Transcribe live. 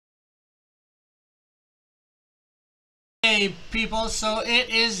Hey people, so it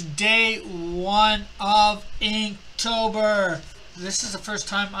is day one of Inktober. This is the first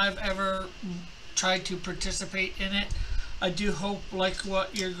time I've ever tried to participate in it. I do hope like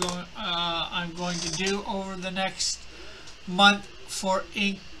what I'm going to do over the next month for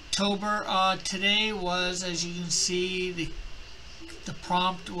Inktober. Today was, as you can see, the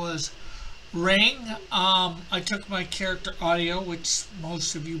prompt was ring. I took my character audio, which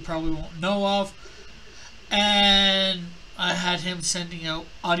most of you probably won't know of, and I had him sending out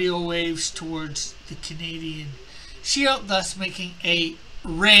audio waves towards the Canadian shield, thus making a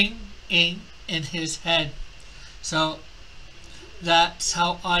ring in his head. So that's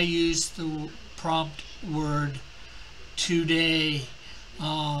how I use the prompt word today.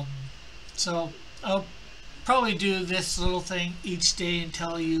 So I'll probably do this little thing each day and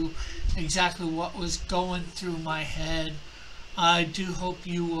tell you exactly what was going through my head. I do hope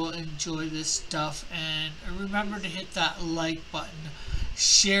you will enjoy this stuff, and remember to hit that like button,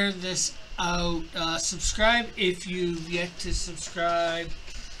 share this out, subscribe if you've yet to subscribe,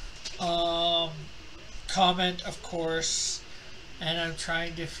 comment of course, and I'm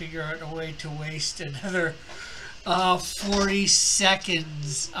trying to figure out a way to waste another 40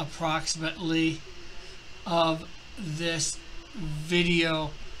 seconds approximately of this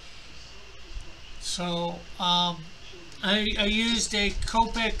video. So I used a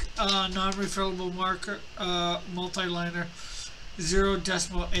Copic non-refillable marker multi-liner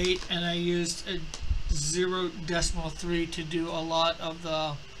 0.8, and I used a 0.3 to do a lot of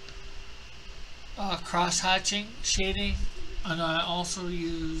the cross-hatching shading, and I also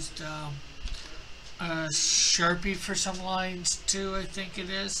used a Sharpie for some lines too, I think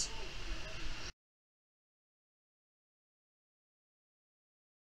it is.